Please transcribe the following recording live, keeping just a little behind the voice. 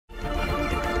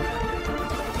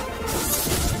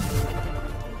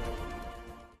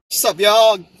What's up,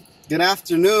 y'all? Good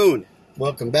afternoon.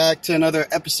 Welcome back to another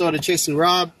episode of Chasing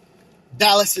Rob,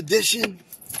 Dallas edition.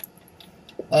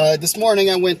 This morning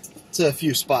I went to a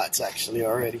few spots actually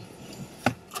already.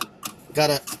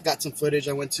 Got some footage.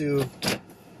 I went to,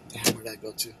 where did I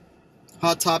go to?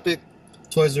 Hot Topic,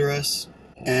 Toys R Us,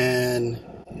 and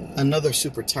another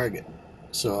Super Target.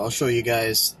 So I'll show you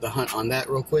guys the hunt on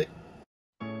that real quick.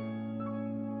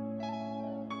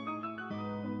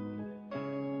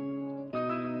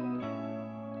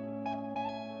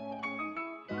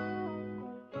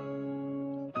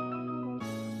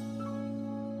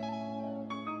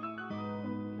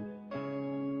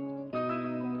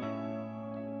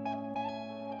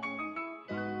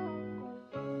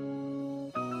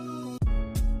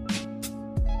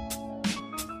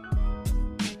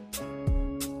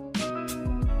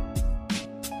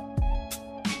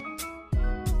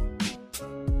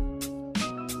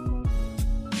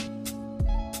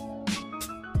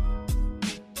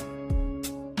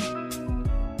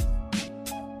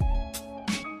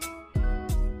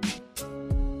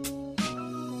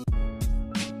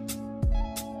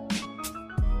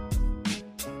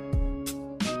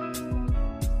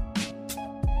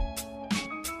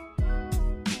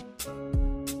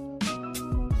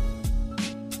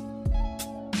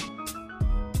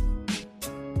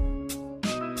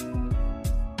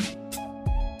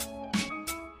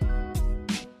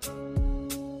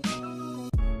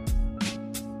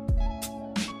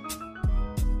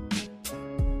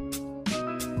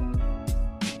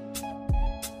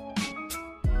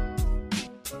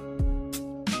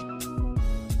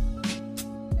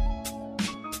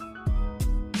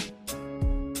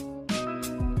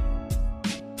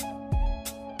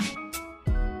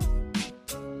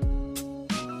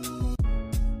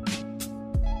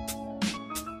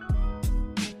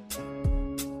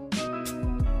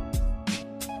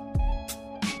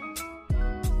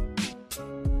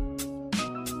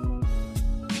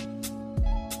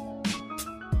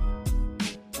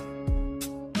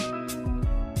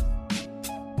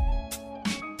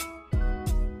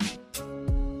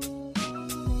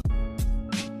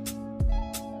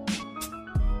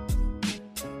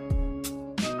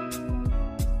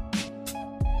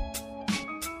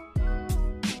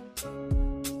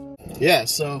 Yeah,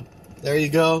 so there you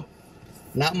go.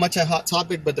 Not much at Hot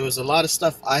Topic, but there was a lot of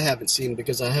stuff I haven't seen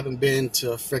because I haven't been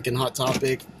to a freaking Hot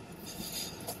Topic.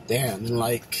 Damn, in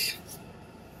like,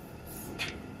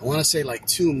 I want to say like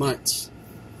 2 months.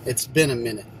 It's been a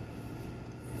minute.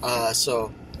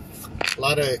 So a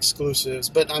lot of exclusives,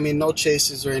 but I mean no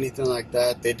chases or anything like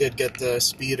that. They did get the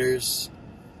speeders.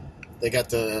 They got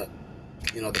the,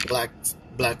 you know, the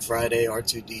Black Friday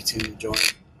R2D2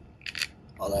 joint,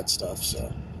 all that stuff.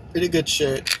 So pretty good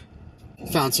shit.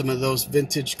 Found some of those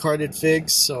vintage carded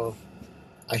figs, so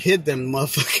I hid them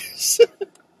motherfuckers.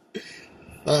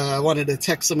 I wanted to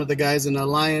text some of the guys in the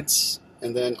Alliance,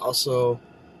 and then also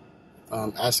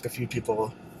ask a few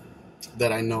people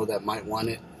that I know that might want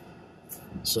it.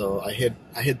 So I hid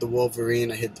the Wolverine,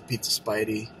 I hid the Pizza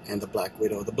Spidey, and the Black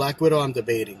Widow. The Black Widow I'm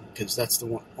debating, because that's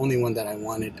the only one that I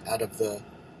wanted out of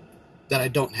that I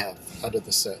don't have out of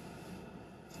the set.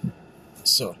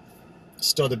 So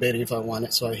still debating if I want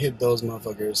it, so I hid those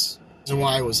motherfuckers. And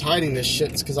why I was hiding this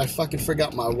shit is because I fucking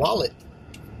forgot my wallet.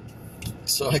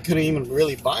 So I couldn't even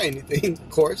really buy anything, of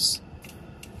course.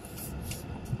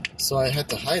 So I had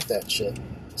to hide that shit.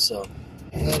 So,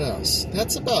 what else?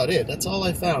 That's about it. That's all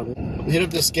I found. Hit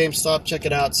up this GameStop, check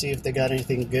it out, see if they got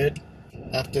anything good.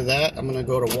 After that, I'm gonna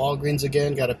go to Walgreens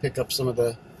again. Gotta pick up some of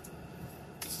that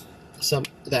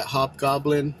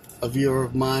Hobgoblin, a viewer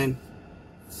of mine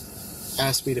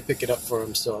asked me to pick it up for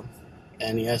him,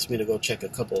 and he asked me to go check a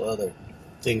couple other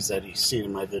things that he's seen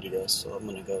in my videos, so I'm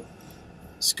gonna go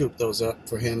scoop those up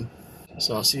for him.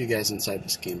 So I'll see you guys inside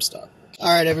this GameStop.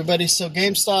 Alright everybody, so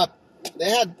GameStop, they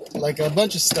had like a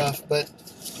bunch of stuff, but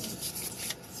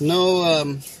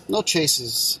no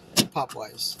chases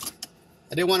pop-wise.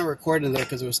 I didn't want to record in there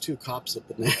because there was 2 cops up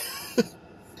in there.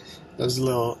 I was a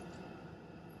little,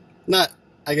 not,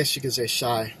 I guess you could say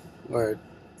shy, or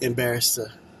embarrassed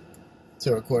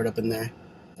to record up in there.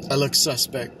 I look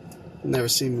suspect. Never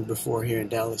seen me before here in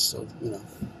Dallas, so, you know,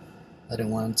 I didn't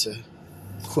want him to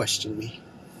question me.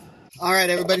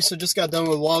 Alright, everybody, so just got done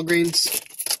with Walgreens.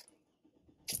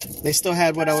 They still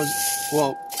had what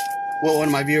one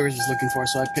of my viewers was looking for,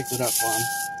 so I picked it up for him.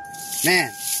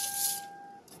 Man,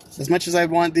 as much as I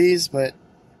want these, but,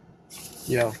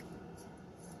 yo,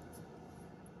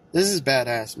 this is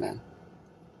badass, man.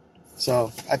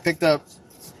 So, I picked up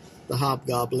the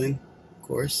Hobgoblin, of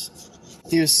course.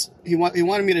 He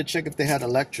wanted me to check if they had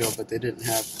Electro, but they didn't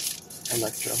have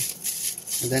Electro.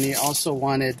 And then he also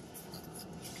wanted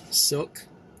silk.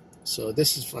 So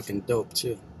this is fucking dope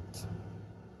too.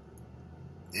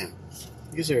 Yeah,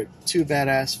 these are 2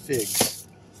 badass figs.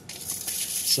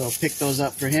 So pick those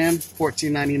up for him.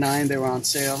 $14.99. They were on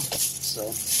sale.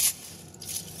 So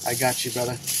I got you,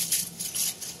 brother.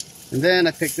 And then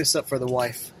I picked this up for the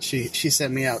wife. She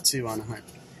sent me out too on a hunt.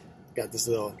 Got this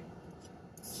little,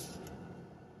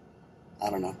 I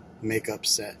don't know, makeup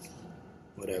set,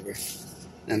 whatever.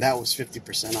 And that was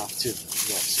 50% off too.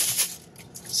 So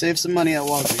save some money at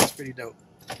Walgreens. It's pretty dope.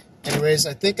 Anyways,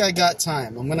 I think I got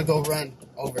time. I'm gonna go run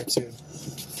over to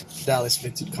Dallas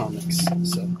Vintage Comics,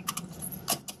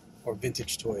 or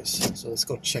Vintage Toys. So let's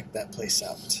go check that place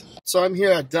out. So I'm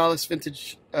here at Dallas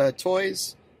Vintage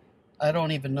Toys. I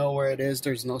don't even know where it is.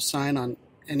 There's no sign on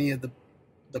any of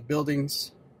the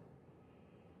buildings.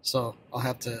 So I'll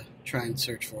have to try and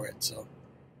search for it. So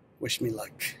wish me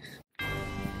luck.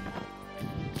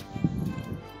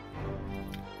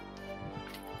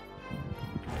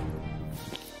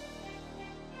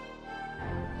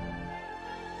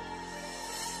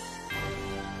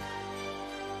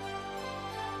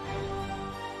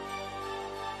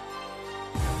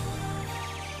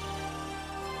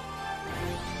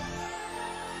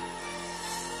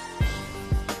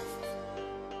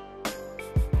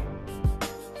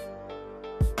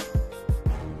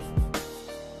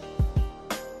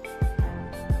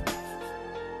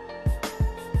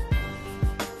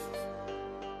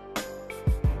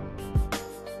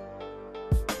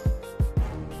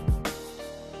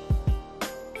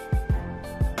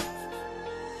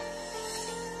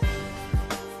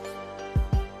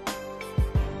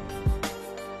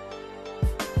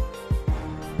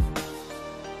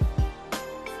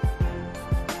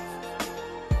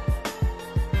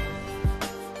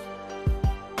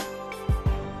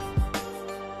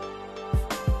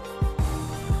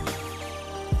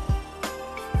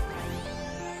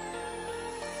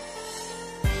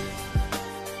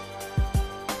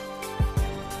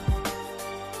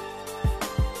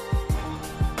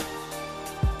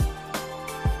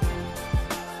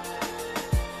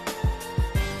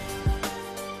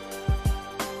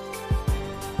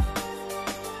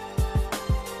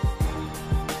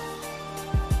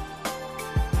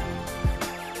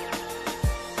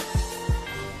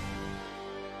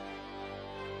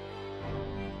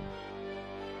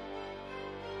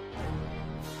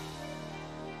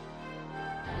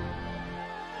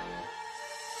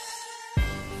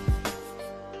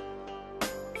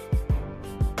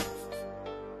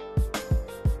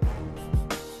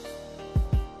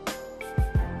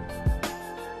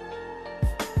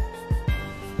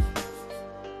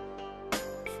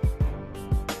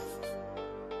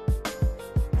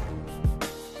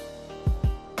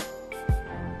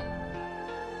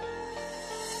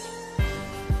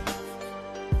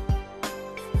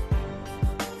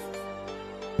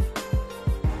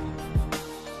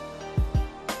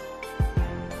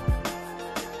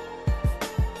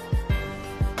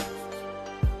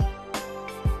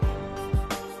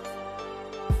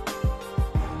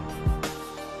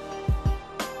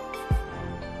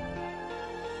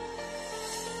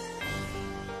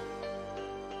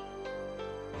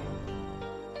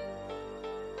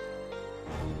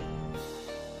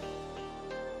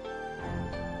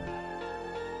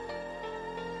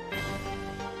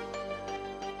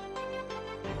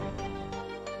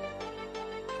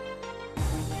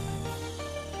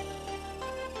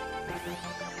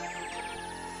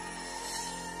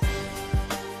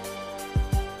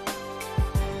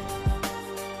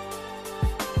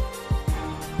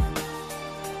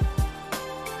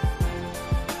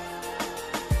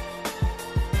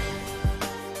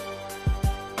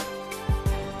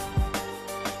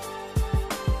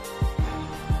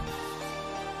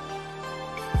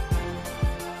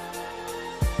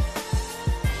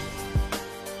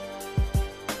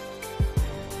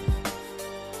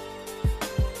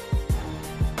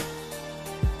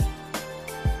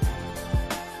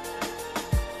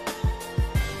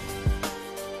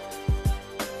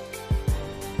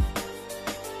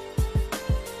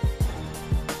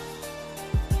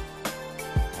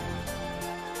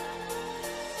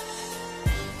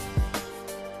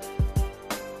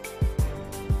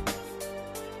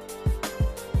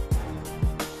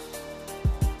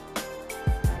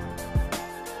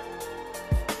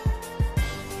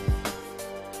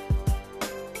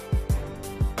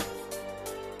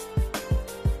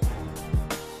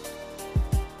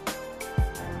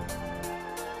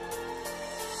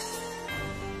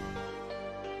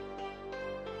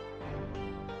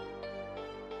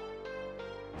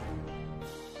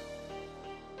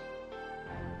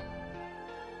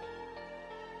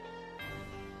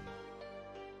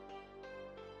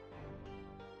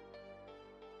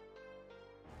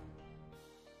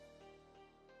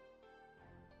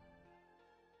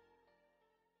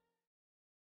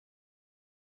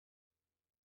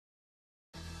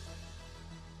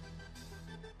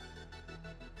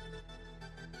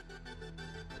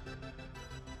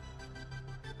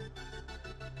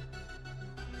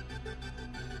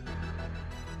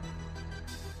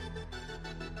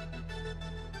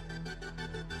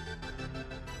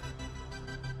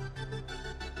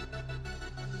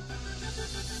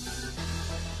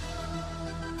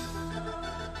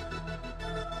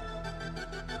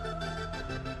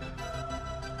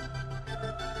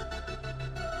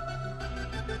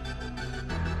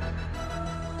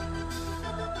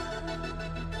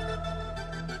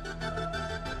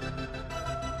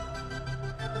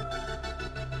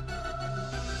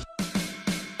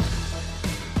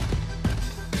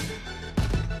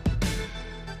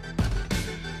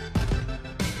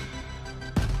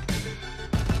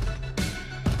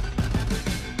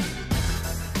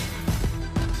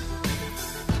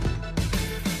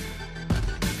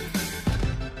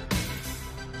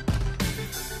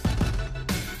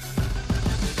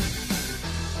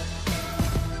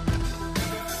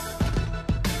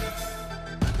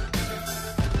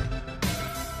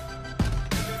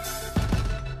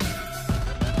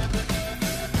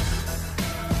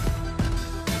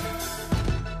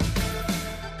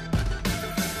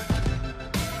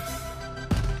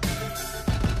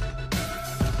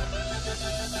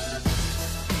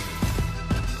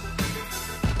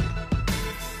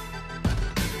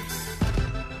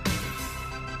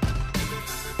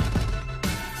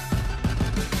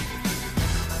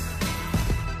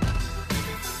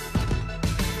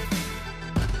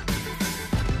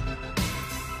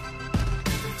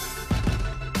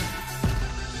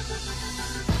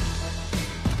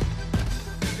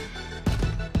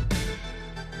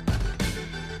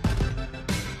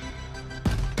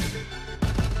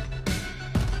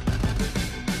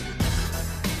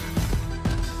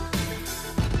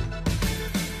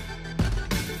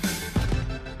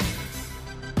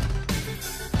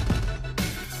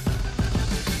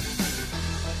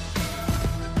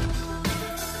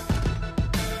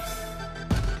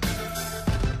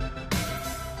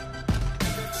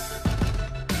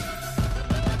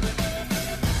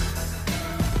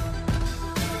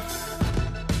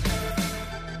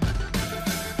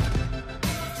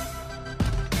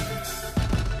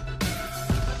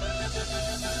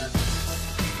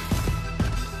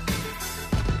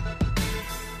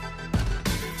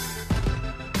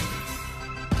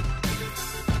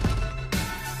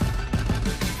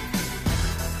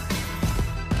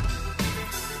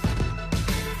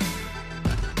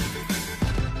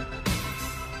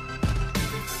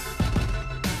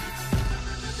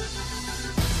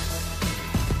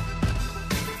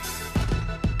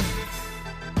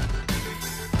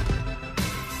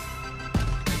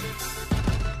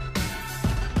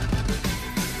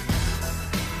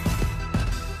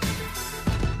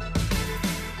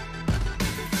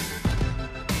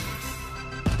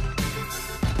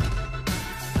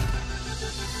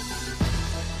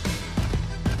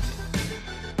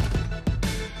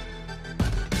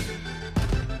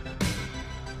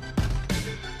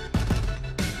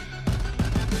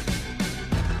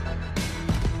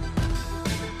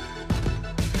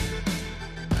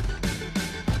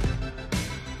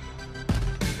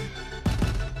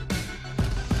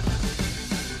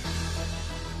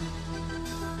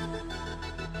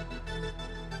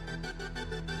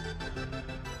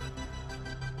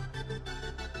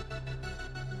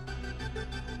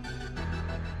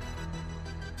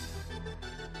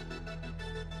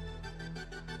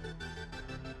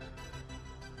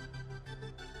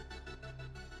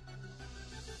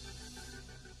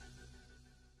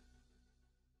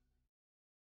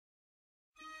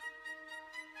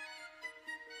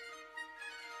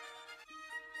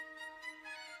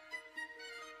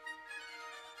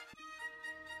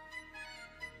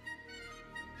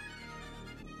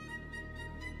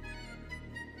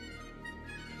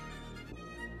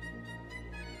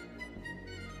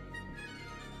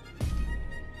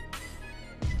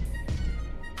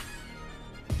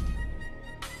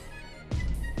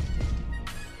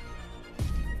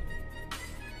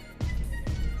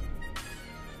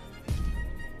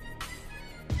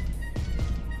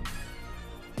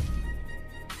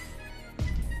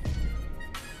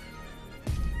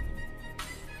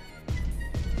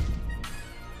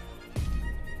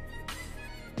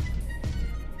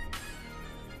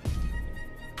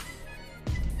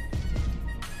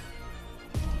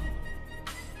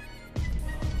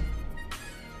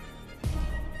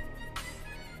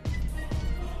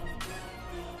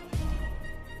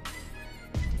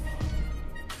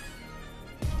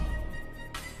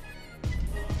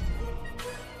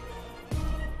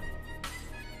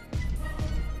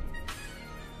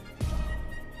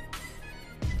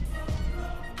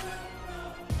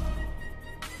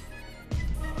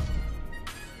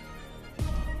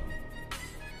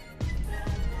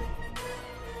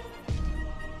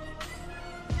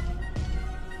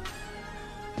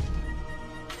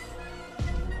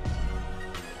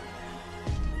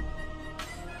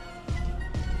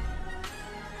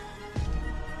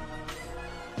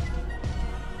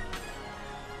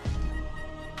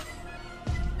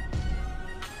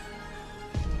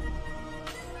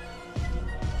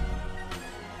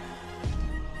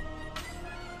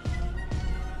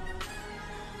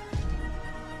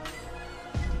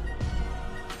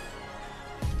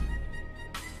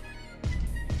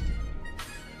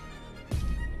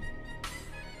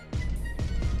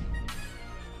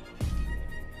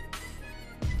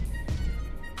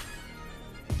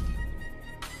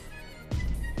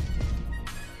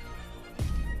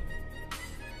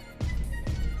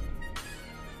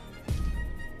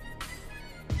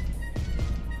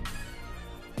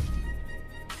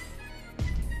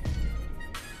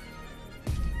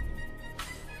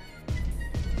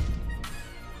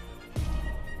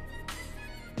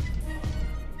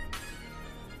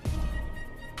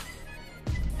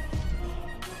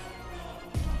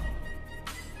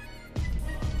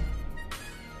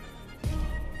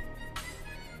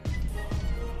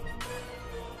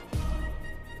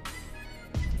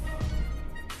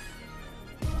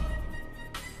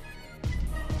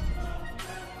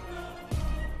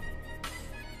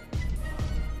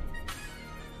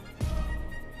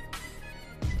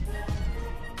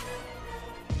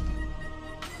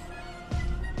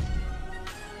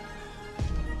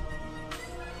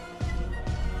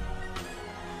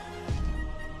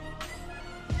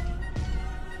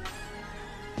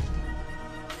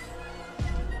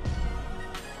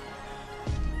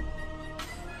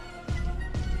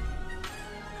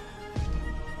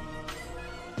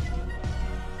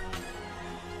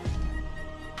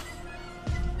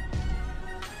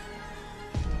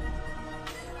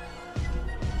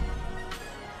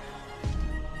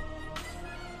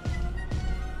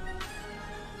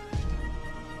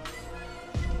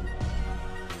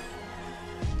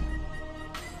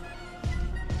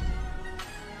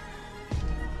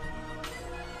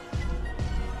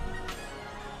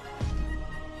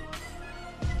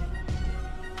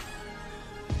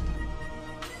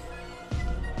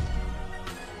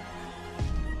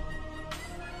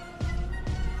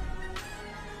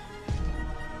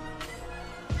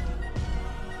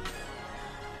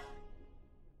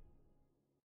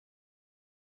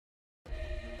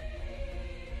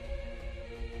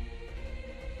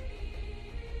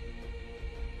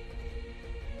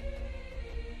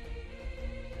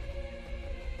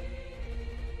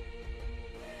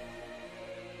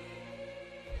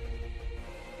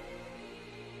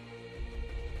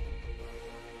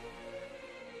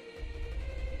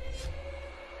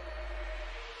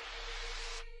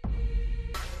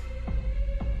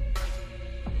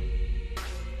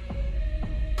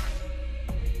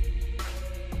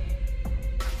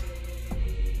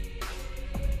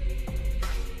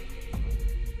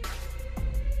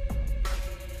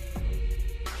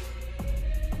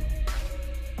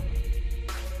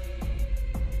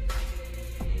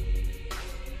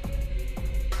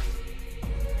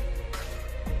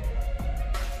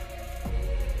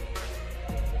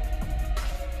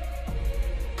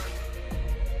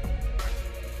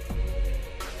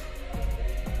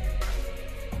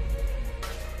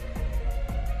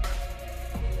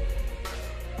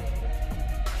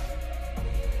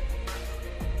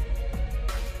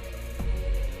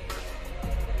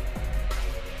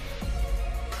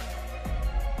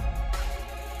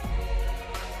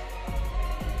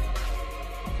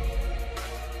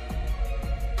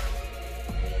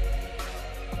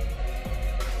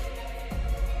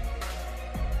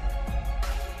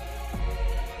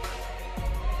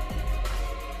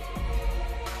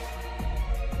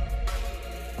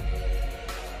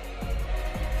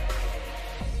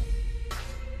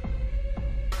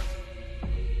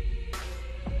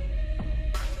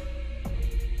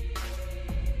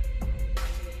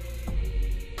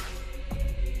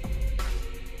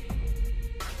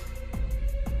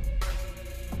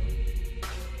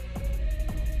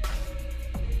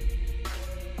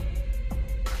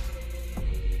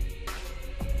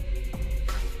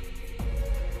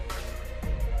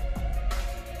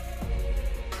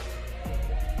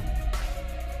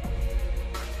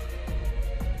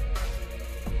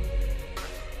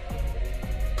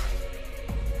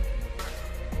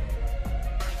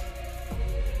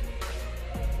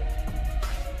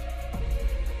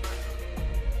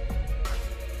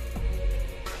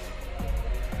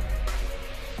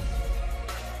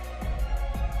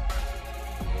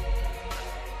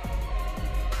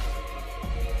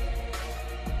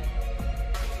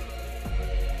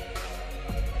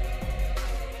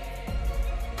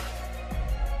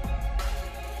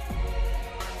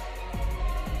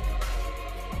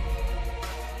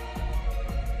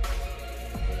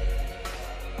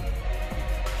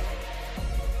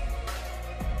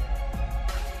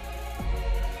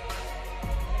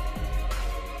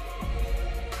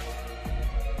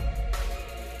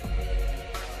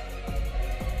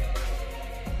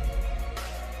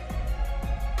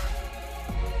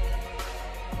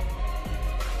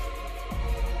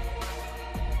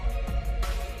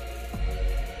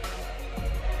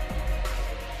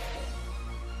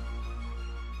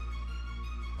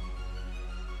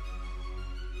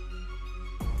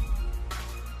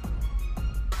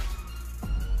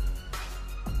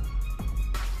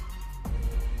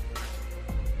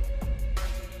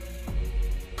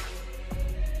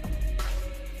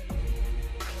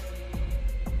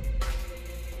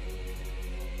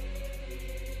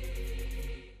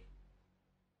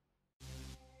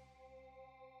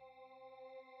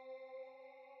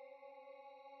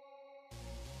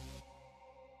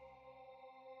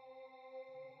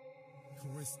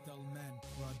 Crystal Man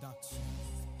Productions.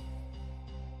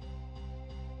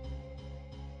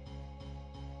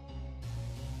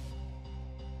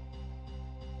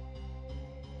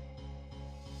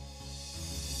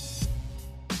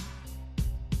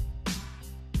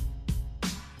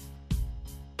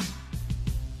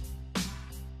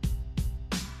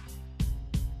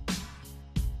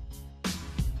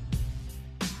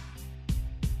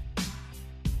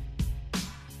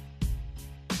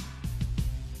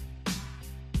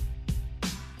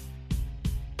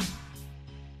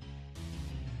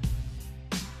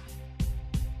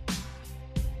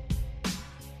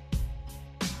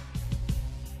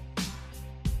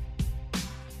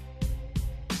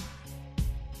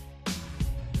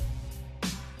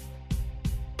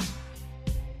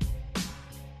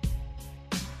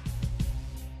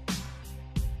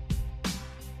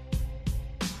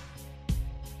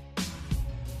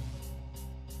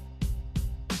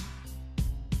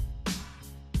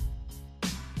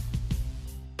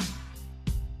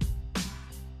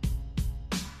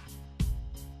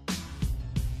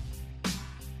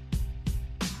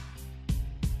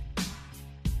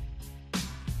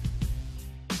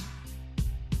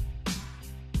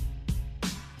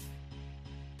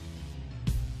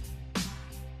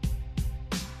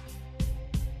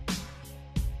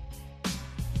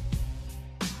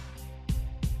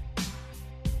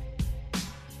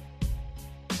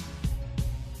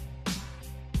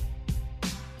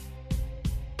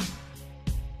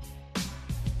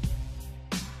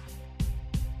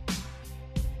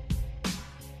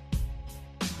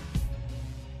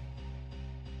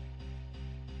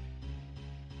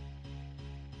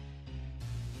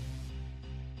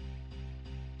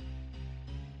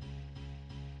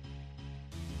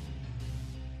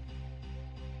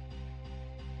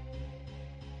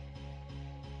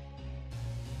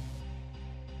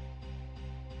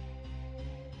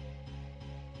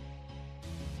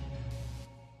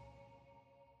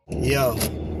 Yo,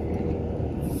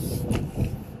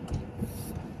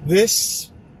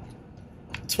 this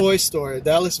toy store,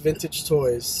 Dallas Vintage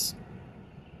Toys,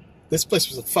 this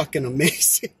place was fucking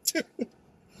amazing, dude.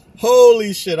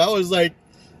 Holy shit, I was like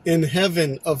in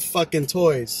heaven of fucking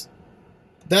toys.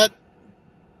 That,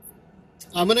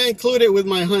 I'm gonna include it with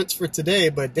my hunts for today,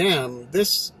 but damn,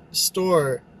 this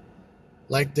store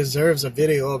like deserves a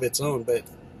video of its own. But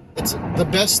it's the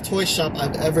best toy shop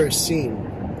I've ever seen.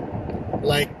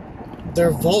 Like,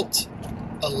 their vault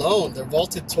alone, their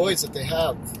vaulted toys that they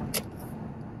have,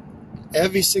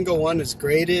 every single one is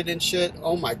graded and shit.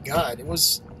 Oh my god, it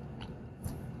was,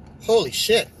 holy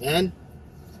shit, man.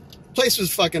 The place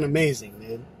was fucking amazing,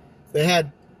 dude. They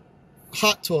had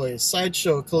Hot Toys,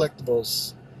 Sideshow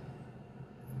Collectibles,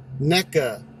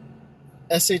 NECA,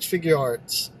 SH Figure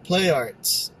Arts, Play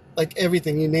Arts, like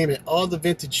everything, you name it. All the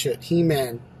vintage shit.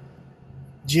 He-Man,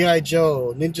 G.I.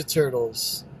 Joe, Ninja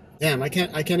Turtles. Damn, I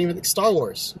can't even think. Star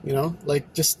Wars, you know?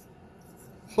 Like, just,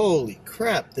 holy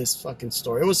crap, this fucking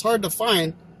store. It was hard to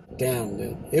find. Damn,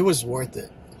 dude. It was worth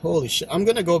it. Holy shit. I'm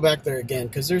gonna go back there again,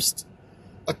 because there's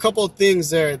a couple of things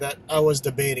there that I was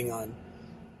debating on.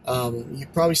 You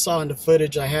probably saw in the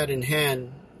footage I had in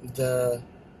hand the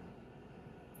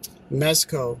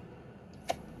Mezco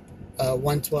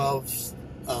 112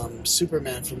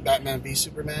 Superman from Batman v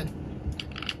Superman.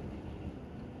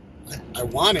 I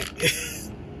want it.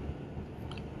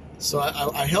 So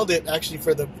I held it actually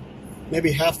for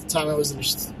maybe half the time I was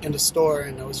in the store,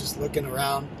 and I was just looking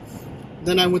around.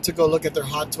 Then I went to go look at their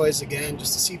Hot Toys again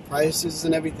just to see prices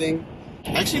and everything.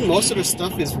 Actually, most of the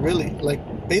stuff is really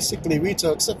like basically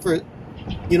retail, except for,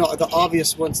 you know, the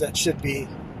obvious ones that should be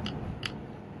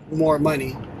more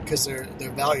money because they're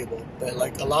valuable. But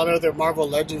like a lot of their Marvel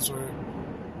Legends were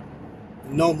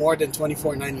no more than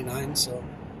 $24.99, so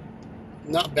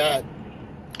not bad.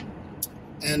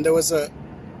 And there was a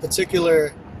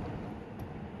particular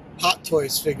Hot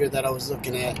Toys figure that I was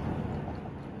looking at.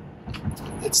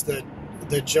 It's the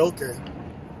Joker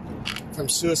from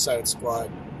Suicide Squad,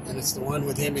 and it's the one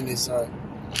with him in his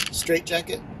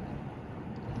straitjacket.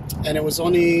 And it was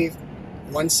only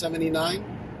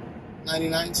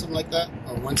 $179.99, something like that,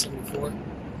 or $174.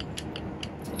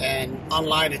 And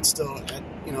online, it's still at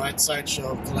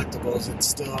Sideshow Collectibles, it's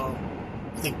still I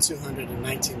think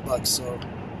 $219, so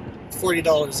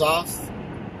 $40 off.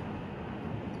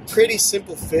 Pretty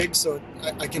simple fig, so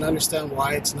I can understand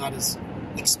why it's not as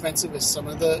expensive as some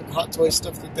of the Hot Toy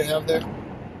stuff that they have there.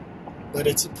 But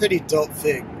it's a pretty dope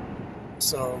fig.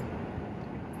 So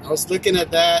I was looking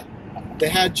at that. They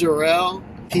had Jor-El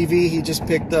PV. He just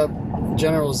picked up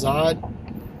General Zod.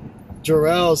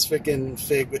 Jor-El's freaking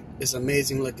fig is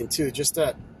amazing looking too. Just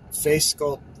that face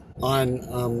sculpt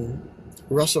on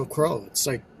Russell Crowe. It's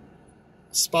like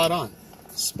spot on.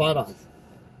 Spot on.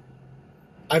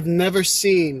 I've never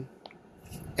seen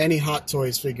any Hot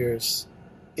Toys figures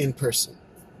in person.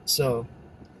 So,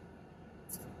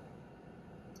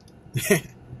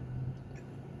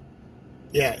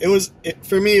 yeah,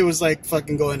 for me, it was like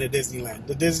fucking going to Disneyland.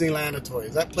 The Disneyland of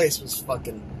toys. That place was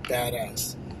fucking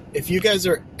badass. If you guys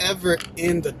are ever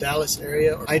in the Dallas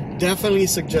area, I definitely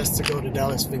suggest to go to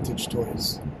Dallas Vintage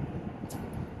Toys.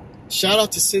 Shout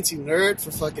out to Cincy Nerd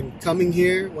for fucking coming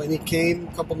here when he came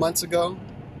a couple months ago.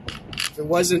 If it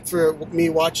wasn't for me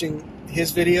watching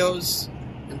his videos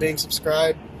and being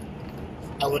subscribed,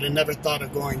 I would have never thought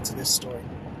of going to this store.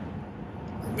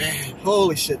 Man,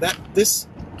 holy shit,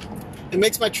 it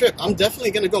makes my trip. I'm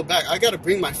definitely gonna go back. I gotta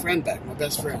bring my friend back, my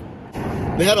best friend.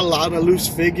 They had a lot of loose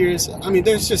figures. I mean,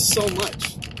 there's just so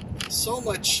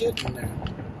much shit in there.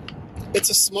 It's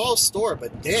a small store,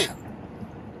 but damn.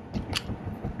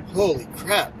 Holy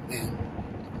crap, man.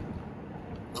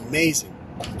 Amazing.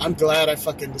 I'm glad I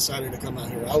fucking decided to come out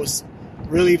here. I was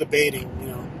really debating, you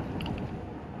know.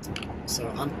 So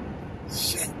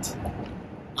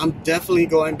I'm definitely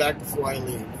going back before I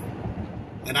leave.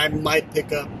 And I might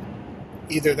pick up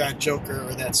either that Joker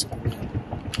or that Superman.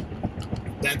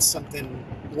 That's something,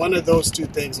 one of those two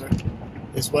things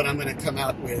is what I'm going to come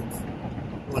out with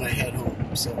when I head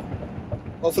home. So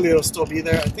hopefully it'll still be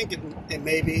there. I think it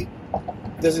may be.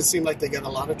 Doesn't seem like they got a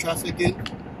lot of traffic in.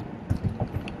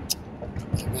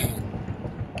 But man. Yeah.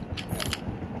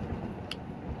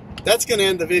 That's going to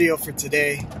end the video for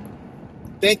today.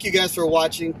 Thank you guys for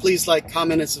watching. Please like,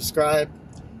 comment, and subscribe.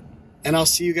 And I'll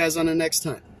see you guys on the next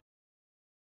time.